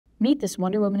Meet this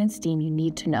Wonder Woman in STEAM you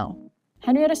need to know.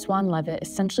 Henrietta Swan Leavitt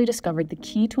essentially discovered the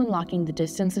key to unlocking the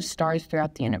distance of stars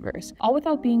throughout the universe, all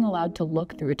without being allowed to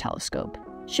look through a telescope.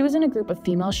 She was in a group of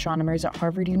female astronomers at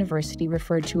Harvard University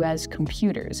referred to as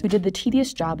computers, who did the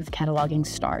tedious job of cataloging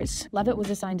stars. Leavitt was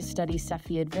assigned to study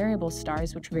Cepheid variable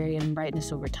stars, which vary in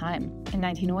brightness over time. In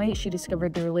 1908, she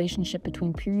discovered the relationship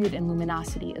between period and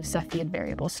luminosity of Cepheid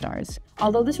variable stars.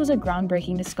 Although this was a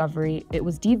groundbreaking discovery, it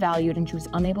was devalued and she was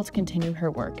unable to continue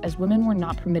her work, as women were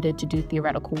not permitted to do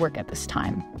theoretical work at this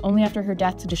time. Only after her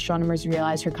death did astronomers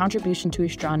realize her contribution to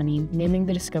astronomy, naming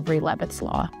the discovery Leavitt's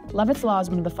Law. Leavitt's Law is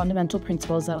one of the fundamental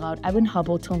principles that allowed Edwin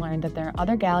Hubble to learn that there are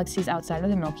other galaxies outside of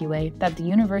the Milky Way, that the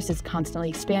universe is constantly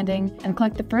expanding, and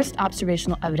collect the first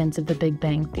observational evidence of the Big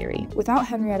Bang Theory. Without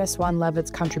Henrietta Swan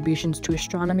Leavitt's contributions to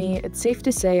astronomy, it's safe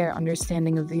to say our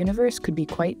understanding of the universe could be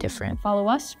quite different. Follow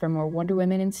us for more Wonder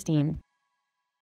Women in STEAM.